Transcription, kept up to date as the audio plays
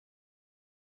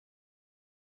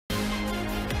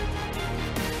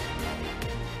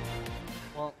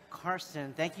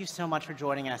Carsten, thank you so much for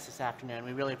joining us this afternoon.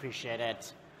 We really appreciate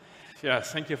it.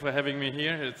 Yes, thank you for having me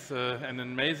here. It's an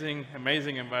amazing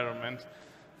environment.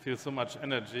 Feel so much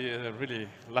energy. I really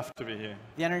love to be here.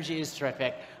 The energy is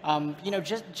terrific. You know,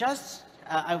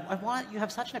 I want you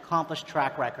have such an accomplished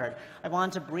track record. I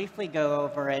wanted to briefly go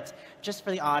over it, just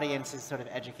for the audience's sort of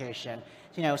education.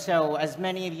 You know, so as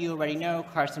many of you already know,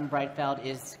 Carsten Breitfeld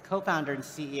is co-founder and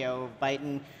CEO of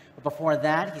BYTON. But before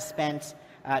that, he spent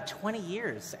 20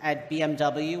 years at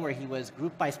BMW, where he was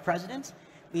group vice president,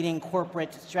 leading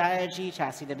corporate strategy,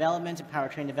 chassis development, and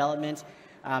powertrain development.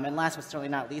 And last but certainly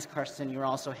not least, Carsten, you're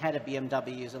also head of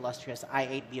BMW's illustrious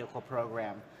i8 vehicle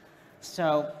program.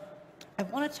 So I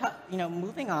want to talk, you know,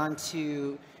 moving on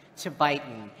to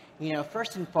BYTON. You know,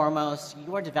 first and foremost,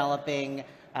 you are developing,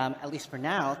 at least for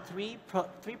now, three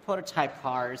prototype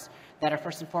cars that are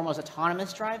first and foremost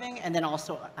autonomous driving, and then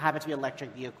also happen to be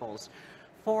electric vehicles.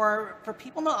 For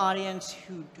people in the audience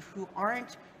who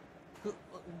aren't,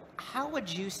 how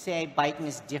would you say BYTON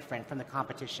is different from the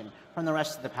competition, from the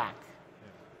rest of the pack?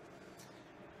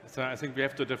 So I think we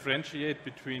have to differentiate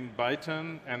between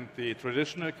BYTON and the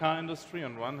traditional car industry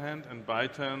on one hand, and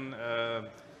BYTON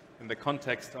in the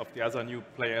context of the other new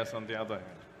players on the other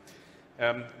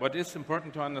hand. What is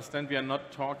important to understand, we are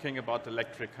not talking about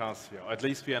electric cars here, or at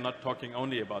least we are not talking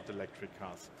only about electric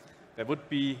cars. There would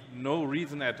be no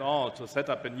reason at all to set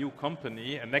up a new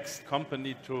company, a next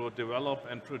company to develop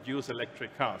and produce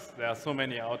electric cars. There are so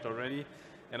many out already.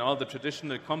 And all the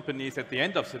traditional companies, at the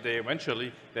end of the day,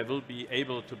 eventually, they will be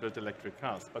able to build electric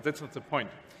cars. But that's not the point.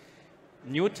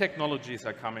 New technologies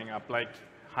are coming up, like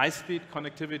high-speed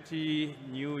connectivity,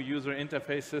 new user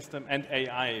interface system, and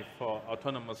AI for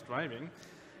autonomous driving.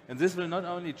 And this will not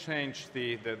only change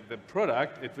the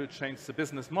product, it will change the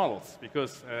business models,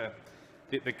 because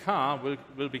the car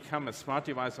will become a smart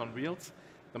device on wheels.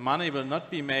 The money will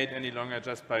not be made any longer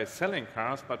just by selling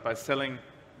cars, but by selling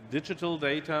digital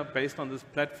data based on this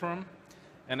platform,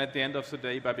 and at the end of the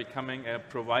day, by becoming a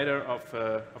provider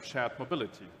of shared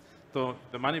mobility. So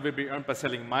the money will be earned by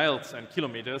selling miles and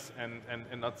kilometers, and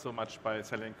not so much by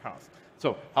selling cars.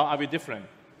 So how are we different?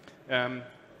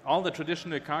 All the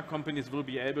traditional car companies will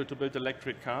be able to build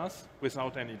electric cars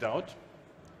without any doubt,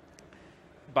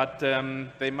 but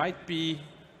they might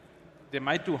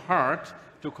do hard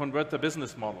to convert the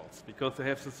business models, because they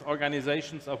have these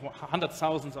organizations of hundreds of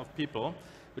thousands of people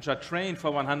which are trained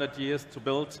for 100 years to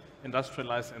build,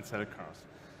 industrialize, and sell cars.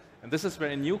 And this is where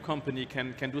a new company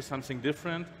can do something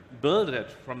different, build it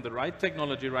from the right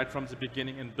technology right from the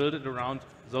beginning, and build it around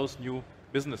those new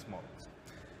business models.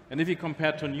 And if you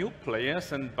compare to new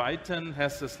players, and BYTON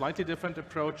has a slightly different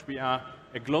approach. We are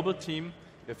a global team,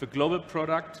 we have a global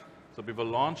product, so we will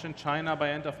launch in China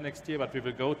by end of next year, but we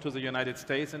will go to the United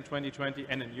States in 2020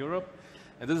 and in Europe.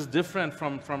 And this is different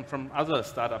from other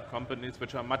startup companies,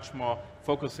 which are much more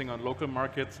focusing on local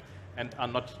markets and are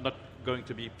not going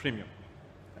to be premium.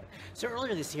 So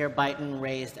earlier this year, BYTON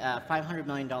raised a $500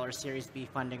 million Series B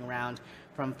funding round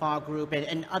from FAW Group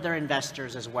and other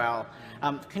investors as well.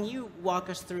 Can you walk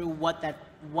us through what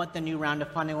the new round of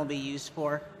funding will be used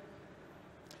for?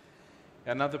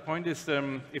 Another point is,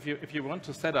 if you want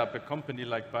to set up a company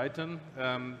like BYTON,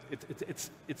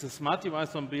 it's a smart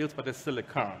device on wheels, but it's still a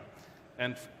car.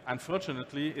 And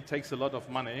unfortunately, it takes a lot of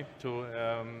money to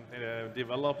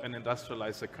develop and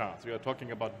industrialize a car. So we are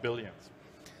talking about billions.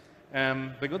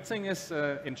 The good thing is,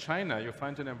 in China, you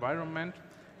find an environment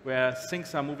where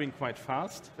things are moving quite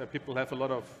fast, where people have a lot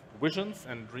of visions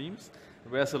and dreams,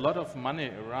 where there's a lot of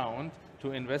money around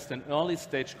to invest in early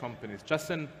stage companies, just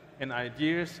in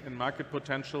ideas, in market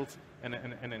potentials, and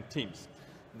in teams.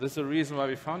 This is the reason why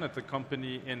we founded the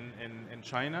company in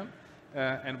China,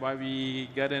 and why we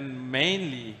get in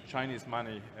mainly Chinese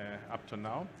money up to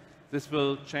now. This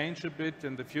will change a bit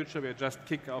in the future. We just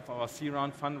kicked off our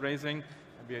C-round fundraising,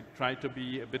 and we try to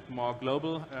be a bit more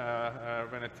global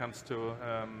when it comes to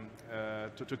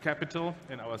capital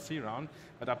in our C-round.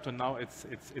 But up to now,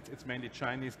 it's mainly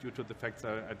Chinese due to the facts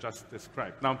I just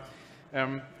described. Now,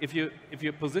 if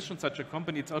you position such a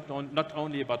company, it's not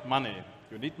only about money.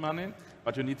 You need money,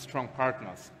 but you need strong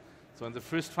partners. So in the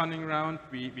first funding round,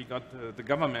 we got the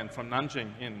government from Nanjing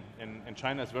in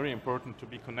China. It's very important to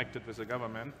be connected with the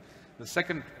government. The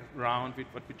second round,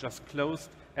 what we just closed,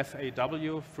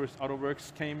 FAW, First Auto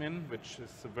Works, came in, which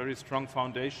is a very strong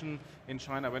foundation in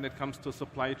China when it comes to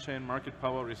supply chain, market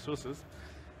power, resources.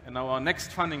 And now our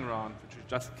next funding round, which we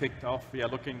just kicked off, we are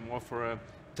looking more for a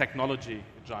technology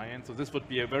giant. So this would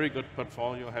be a very good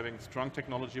portfolio, having strong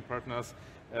technology partners,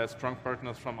 strong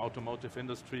partners from automotive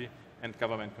industry, and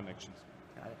government connections.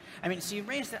 I mean, so you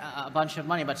raised a bunch of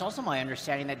money, but it's also my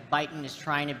understanding that BYTON is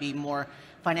trying to be more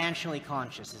financially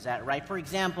conscious. Is that right? For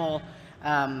example,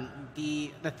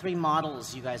 the three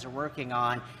models you guys are working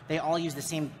on, they all use the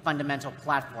same fundamental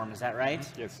platform. Is that right?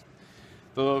 Yes.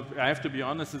 So I have to be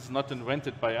honest, it's not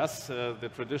invented by us. The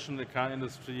traditional car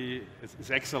industry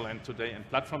is excellent today in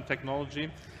platform technology,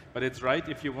 but it's right,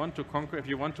 if you want to conquer, if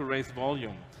you want to raise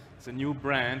volume, it's a new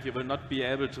brand, you will not be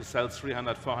able to sell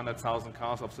 300, 400,000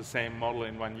 cars of the same model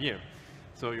in 1 year.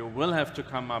 So you will have to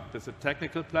come up with a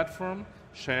technical platform,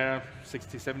 share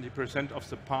 60, 70% of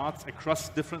the parts across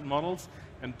different models,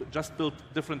 and just build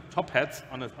different top hats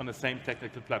on the same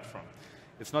technical platform.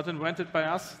 It's not invented by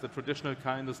us. The traditional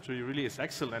car industry really is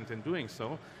excellent in doing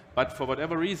so. But for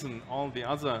whatever reason, all the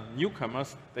other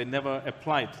newcomers, they never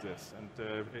applied this. And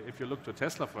if you look to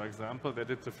Tesla, for example, they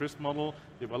did the first model,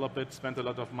 develop it, spent a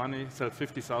lot of money, sell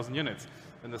 50,000 units.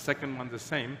 And the second one the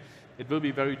same. It will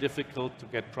be very difficult to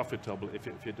get profitable if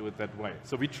you do it that way.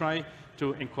 So we try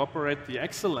to incorporate the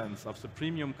excellence of the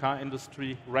premium car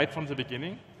industry right from the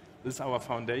beginning. This is our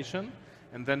foundation.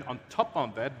 And then on top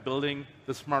of that, building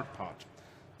the smart part.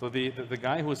 So the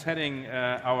guy who's heading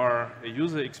our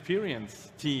user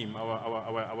experience team,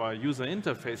 our user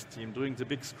interface team, doing the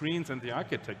big screens and the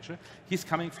architecture, he's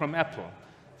coming from Apple.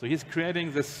 So he's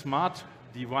creating this smart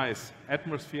device,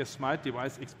 atmosphere smart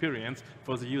device experience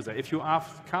for the user. If you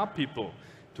ask car people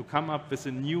to come up with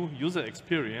a new user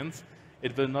experience,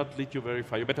 it will not lead you very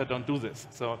far. You better don't do this.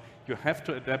 So you have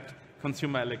to adapt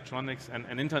consumer electronics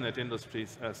and internet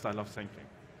industry's style of thinking.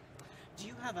 Do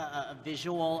you have a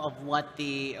visual of what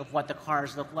the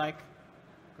cars look like?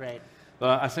 Great.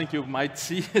 I think you might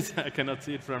see it. I cannot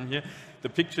see it from here. The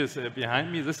pictures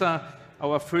behind me. These are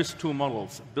our first two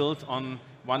models built on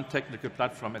one technical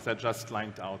platform, as I just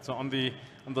lined out. So on the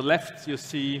left, you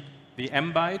see the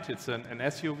M-Byte. It's an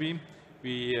SUV.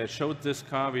 We showed this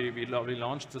car. We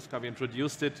launched this car. We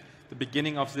introduced it the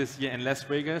beginning of this year in Las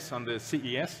Vegas on the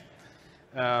CES.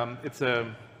 It's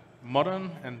a modern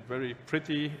and very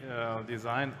pretty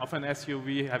design of an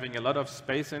SUV, having a lot of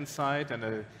space inside and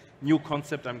a new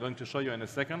concept I'm going to show you in a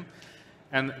second.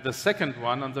 And the second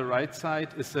one on the right side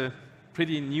is a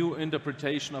pretty new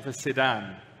interpretation of a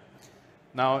sedan.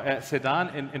 Now, a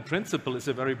sedan in principle is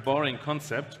a very boring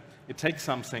concept. It takes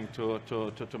something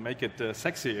to make it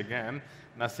sexy again.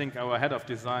 And I think our head of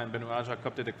design, Benoit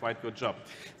Jacob, did a quite good job.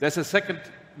 There's a second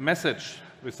message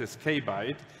with this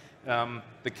K-Byte.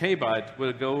 The K-Byte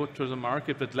will go to the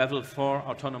market with level 4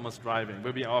 autonomous driving.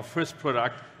 Will be our first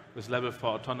product with level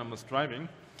 4 autonomous driving.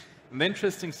 And the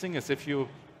interesting thing is if you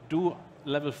do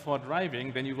level 4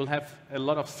 driving, then you will have a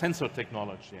lot of sensor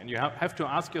technology. And you have to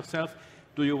ask yourself,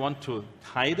 do you want to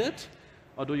hide it,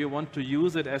 or do you want to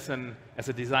use it as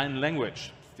a design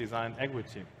language, design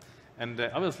equity? And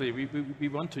obviously, we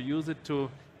want to use it to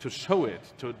show it,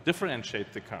 to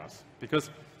differentiate the cars. Because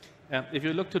if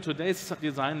you look to today's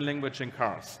design language in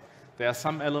cars, there are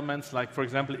some elements like, for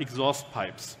example, exhaust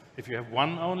pipes. If you have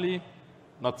one only,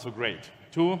 not so great.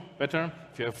 Two, better.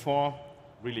 If you have four,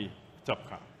 really top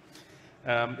car.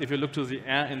 If you look to the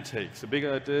air intakes, the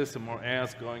bigger it is, the more air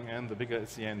is going in, the bigger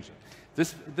is the engine.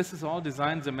 This is all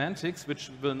design semantics, which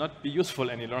will not be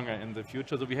useful any longer in the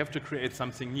future, so we have to create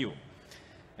something new.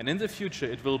 And in the future,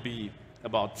 it will be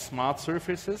about smart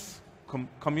surfaces,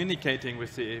 communicating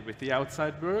with the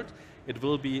outside world. It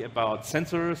will be about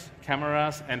sensors,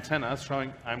 cameras, antennas,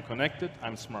 showing I'm connected,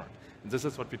 I'm smart. And this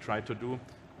is what we try to do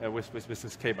with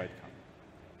this K-Byte car.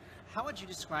 How would you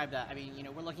describe that? I mean,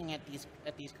 we're looking at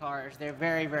these cars. They're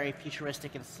very, very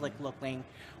futuristic and slick looking.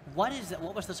 What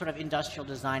was the sort of industrial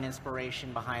design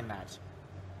inspiration behind that?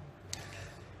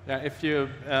 Yeah,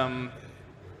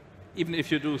 even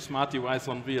if you do smart device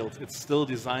on wheels, it's still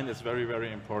design is very,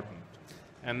 very important.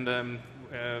 And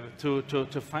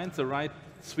to find the right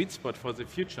sweet spot for the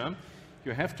future,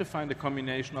 you have to find a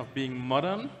combination of being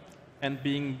modern and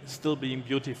still being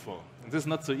beautiful. And this is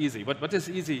not so easy. But what is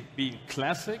easy? Being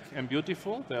classic and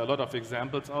beautiful. There are a lot of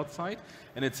examples outside.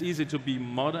 And it's easy to be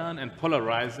modern and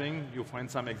polarizing. You find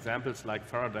some examples like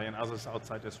Faraday and others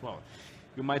outside as well.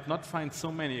 You might not find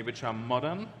so many which are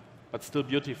modern, but still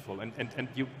beautiful. And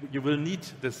you will need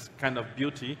this kind of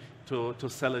beauty to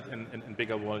sell it in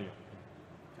bigger volume.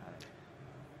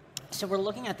 So we're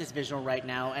looking at this visual right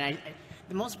now, and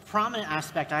the most prominent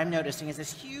aspect I'm noticing is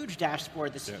this huge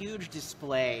dashboard, this huge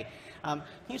display. Can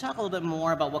you talk a little bit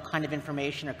more about what kind of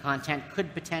information or content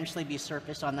could potentially be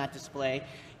surfaced on that display?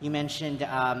 You mentioned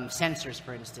sensors,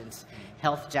 for instance.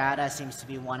 Health data seems to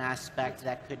be one aspect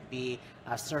that could be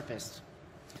surfaced.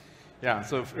 Yeah,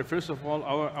 so first of all,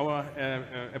 our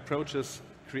approach is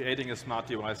creating a smart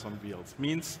device on wheels.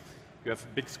 Means You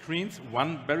have big screens,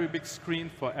 one very big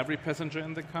screen for every passenger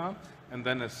in the car, and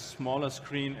then a smaller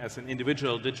screen as an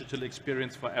individual digital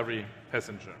experience for every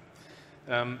passenger.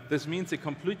 This means the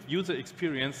complete user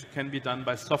experience can be done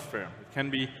by software. It can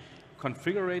be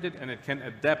configured and it can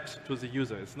adapt to the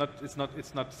user. It's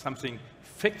not something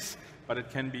fixed, but it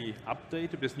can be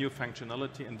updated with new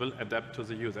functionality and will adapt to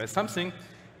the user. It's something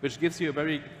which gives you a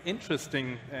very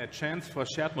interesting chance for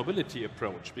shared mobility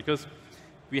approach, because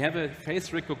we have a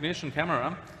face recognition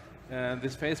camera.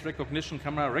 This face recognition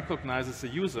camera recognizes the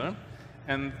user,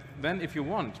 and then if you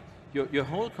want, your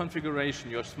whole configuration,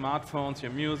 your smartphones,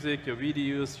 your music, your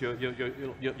videos,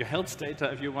 your health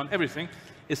data, if you want, everything,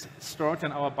 is stored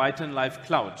in our BYTON Live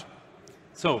Cloud.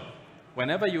 So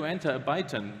whenever you enter a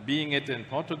BYTON, being it in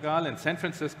Portugal, in San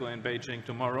Francisco, in Beijing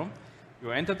tomorrow,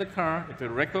 you enter the car, it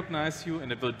will recognize you,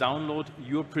 and it will download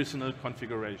your personal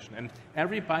configuration. And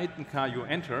every BYTON car you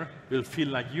enter will feel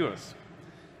like yours.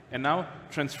 And now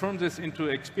transform this into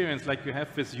an experience like you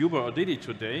have with Uber or Didi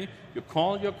today. You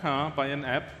call your car by an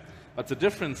app, but the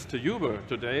difference to Uber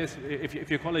today is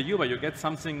if you call a Uber, you get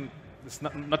something that's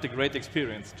not a great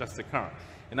experience, just a car.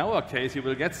 In our case, you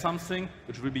will get something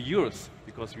which will be yours,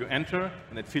 because you enter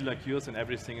and it feels like yours and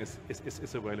everything is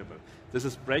available. This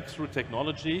is breakthrough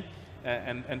technology,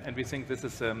 and we think this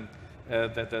is the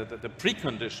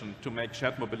precondition to make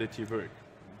shared mobility work.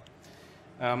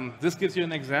 This gives you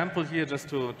an example here, just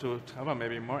to cover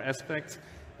maybe more aspects,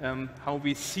 how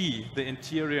we see the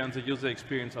interior and the user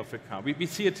experience of a car. We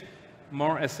see it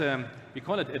more as we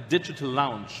call it a digital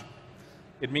lounge.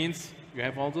 It means you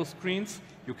have all those screens.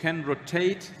 You can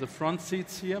rotate the front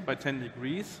seats here by 10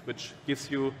 degrees, which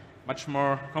gives you much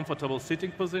more comfortable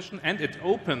sitting position, and it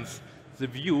opens the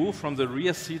view from the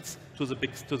rear seats to the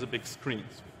big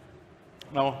screens.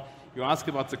 Now, you ask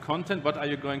about the content, what are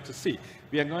you going to see?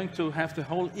 We are going to have the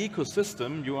whole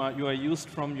ecosystem you are used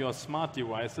from your smart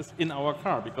devices in our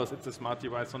car, because it's a smart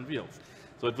device on wheels.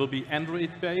 So it will be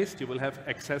Android-based. You will have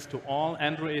access to all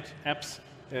Android apps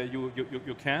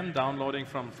you can, downloading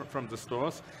from the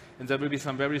stores. And there will be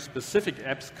some very specific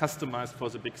apps customized for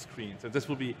the big screens. And this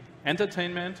will be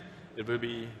entertainment, it will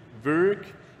be work,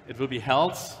 it will be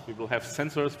health. We will have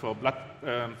sensors for blood,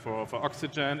 for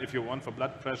oxygen, if you want, for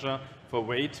blood pressure, for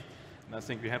weight. And I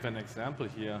think we have an example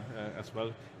here as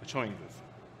well showing this.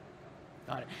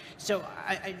 Got it. So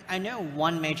I know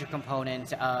one major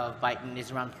component of BYTON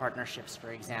is around partnerships,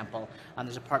 for example.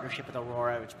 There's a partnership with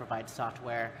Aurora, which provides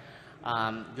software.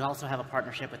 You also have a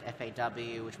partnership with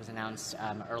FAW, which was announced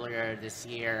earlier this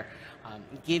year.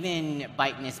 Given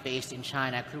BYTON is based in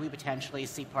China, could we potentially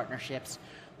see partnerships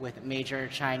with major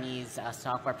Chinese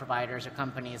software providers or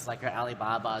companies like your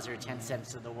Alibabas or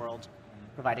Tencents of the world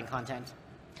providing content?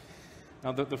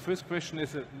 Now, the first question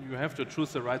is that you have to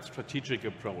choose the right strategic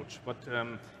approach. But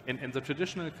in the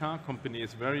traditional car company,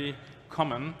 it's very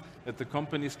common that the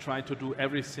companies try to do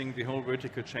everything, the whole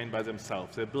vertical chain by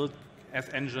themselves. They build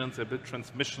engines, they build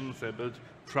transmissions, they build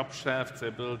prop shafts,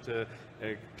 they build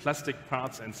plastic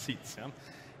parts and seats. Yeah?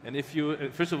 And if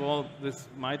you, first of all, this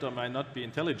might or might not be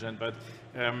intelligent, but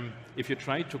if you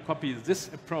try to copy this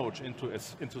approach into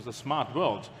the smart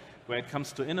world, where it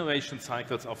comes to innovation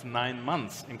cycles of 9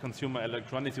 months in consumer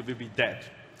electronics, you will be dead.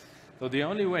 So the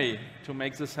only way to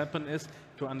make this happen is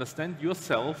to understand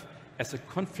yourself as a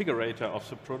configurator of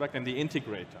the product and the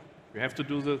integrator. You have to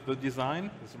do the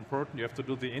design, it's important, you have to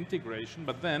do the integration,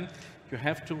 but then you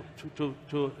have to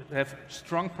have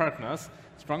strong partners,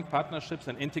 strong partnerships,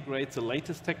 and integrate the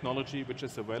latest technology which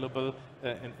is available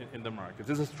in the market.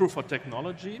 This is true for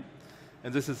technology,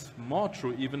 and this is more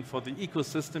true even for the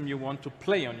ecosystem you want to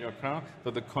play on your car, for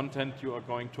the content you are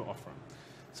going to offer.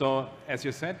 So, as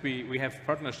you said, we have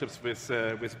partnerships with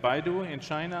Baidu in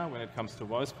China when it comes to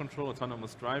voice control,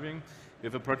 autonomous driving. We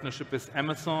have a partnership with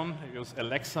Amazon. We use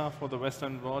Alexa for the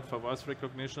Western world for voice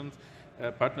recognition.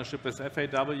 Partnership with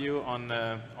FAW on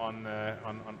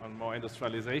more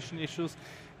industrialization issues.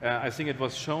 I think it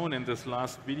was shown in this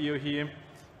last video here.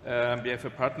 We have a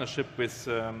partnership with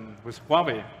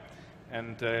Huawei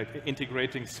and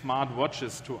integrating smart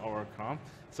watches to our car.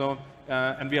 So,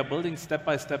 and we are building step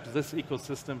by step this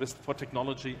ecosystem for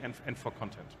technology and for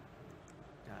content.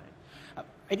 Got it.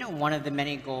 I know one of the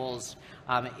many goals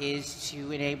is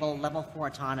to enable level 4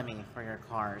 autonomy for your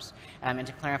cars. And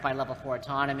to clarify, level 4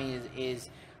 autonomy is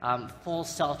full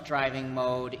self-driving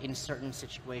mode in certain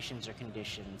situations or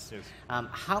conditions. Yes.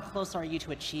 How close are you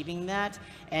to achieving that?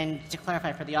 And to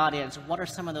clarify for the audience, what are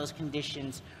some of those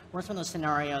conditions, what are some of those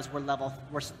scenarios where level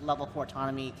 4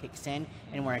 autonomy kicks in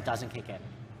and where it doesn't kick in?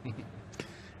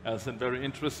 That's a very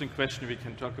interesting question. We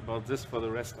can talk about this for the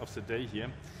rest of the day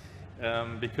here.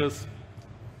 Because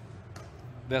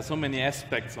there are so many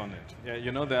aspects on it. Yeah,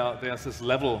 you know, there's this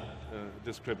level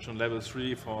description, level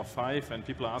 3, 4, 5, and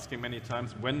people are asking many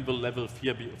times, when will level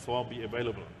 4 be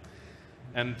available?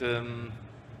 And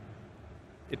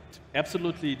it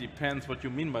absolutely depends what you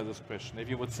mean by this question. If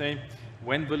you would say,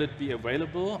 when will it be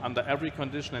available under every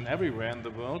condition and everywhere in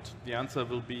the world, the answer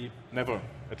will be never.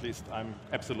 At least I'm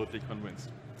absolutely convinced.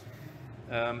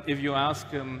 If you ask,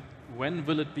 when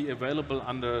will it be available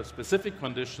under specific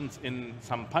conditions in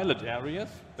some pilot areas,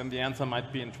 then the answer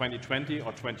might be in 2020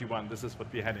 or 21. This is what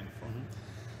we're heading for.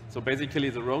 So basically,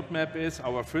 the roadmap is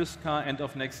our first car, end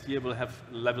of next year, will have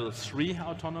level 3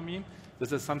 autonomy.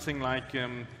 This is something like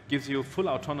gives you full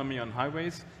autonomy on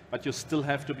highways, but you still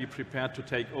have to be prepared to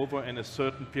take over in a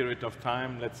certain period of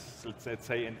time, let's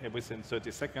say within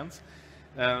 30 seconds.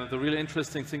 The really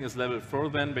interesting thing is level 4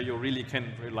 then, where you really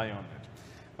can rely on it.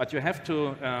 But you have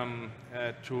to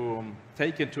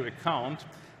take into account,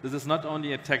 this is not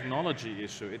only a technology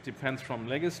issue, it depends from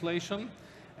legislation,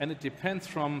 and it depends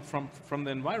from the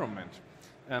environment.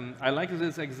 I like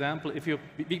this example. If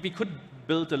we could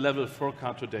build a level 4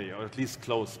 car today, or at least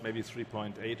close, maybe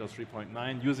 3.8 or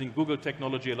 3.9, using Google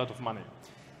technology, a lot of money.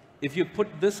 If you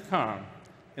put this car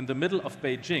in the middle of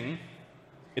Beijing,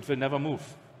 it will never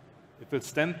move. It will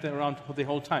stand there around the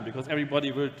whole time, because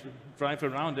everybody will drive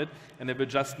around it, and it will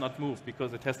just not move,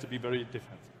 because it has to be very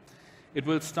different. It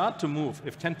will start to move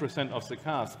if 10% of the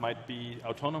cars might be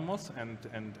autonomous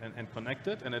and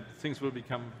connected, and things will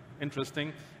become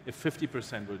interesting if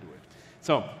 50% will do it.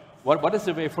 So what is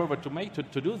the way forward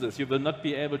to do this? You will not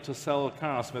be able to sell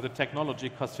cars where the technology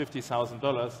costs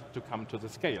 $50,000 to come to the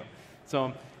scale.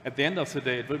 So at the end of the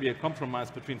day, it will be a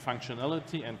compromise between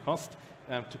functionality and cost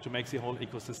to make the whole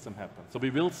ecosystem happen. So we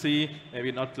will see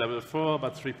maybe not level 4,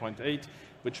 but 3.8,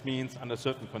 which means under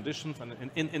certain conditions and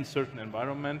in certain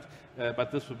environment,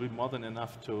 but this will be more than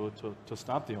enough to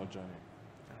start the whole journey.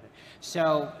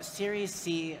 So Series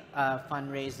C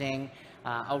fundraising,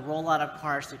 a rollout of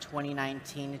cars to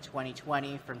 2019 to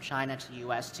 2020 from China to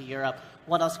US to Europe.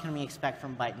 What else can we expect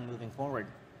from BYTON moving forward?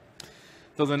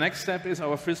 So the next step is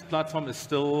our first platform is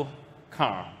still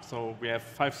car. So we have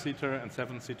 5-seater and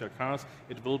 7-seater cars.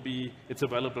 It's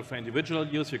available for individual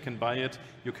use. You can buy it.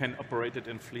 You can operate it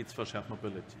in fleets for shared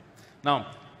mobility. Now,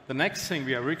 the next thing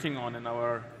we are working on in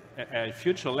our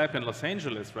future lab in Los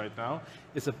Angeles right now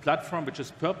is a platform which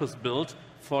is purpose-built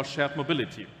for shared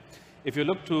mobility. If you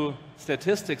look to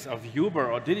statistics of Uber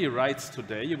or Didi rides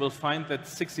today, you will find that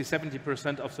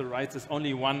 60–70% of the rides is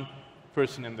only one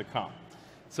person in the car.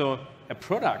 So a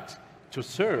product to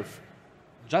serve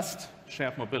just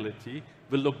shared mobility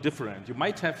will look different. You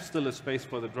might have still a space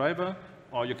for the driver,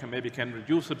 or you maybe can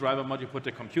reduce the driver mode, you put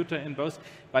a computer in both,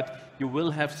 but you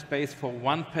will have space for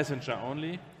one passenger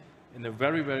only in a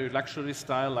very, very luxury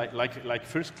style, like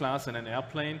first class in an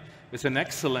airplane, with an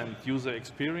excellent user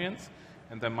experience.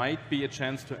 And there might be a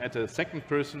chance to add a second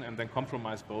person and then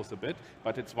compromise both a bit,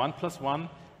 but it's 1+1,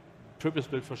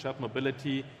 purpose-built for shared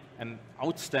mobility, an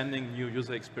outstanding new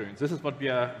user experience. This is what we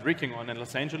are working on in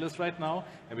Los Angeles right now,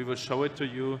 and we will show it to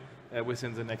you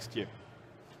within the next year.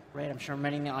 Great. I'm sure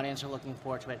many in the audience are looking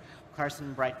forward to it.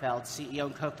 Carsten Breitfeld, CEO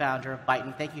and co-founder of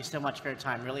BYTON, thank you so much for your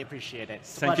time. Really appreciate it.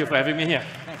 Thank you for having me here.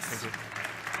 Thanks. Thank you.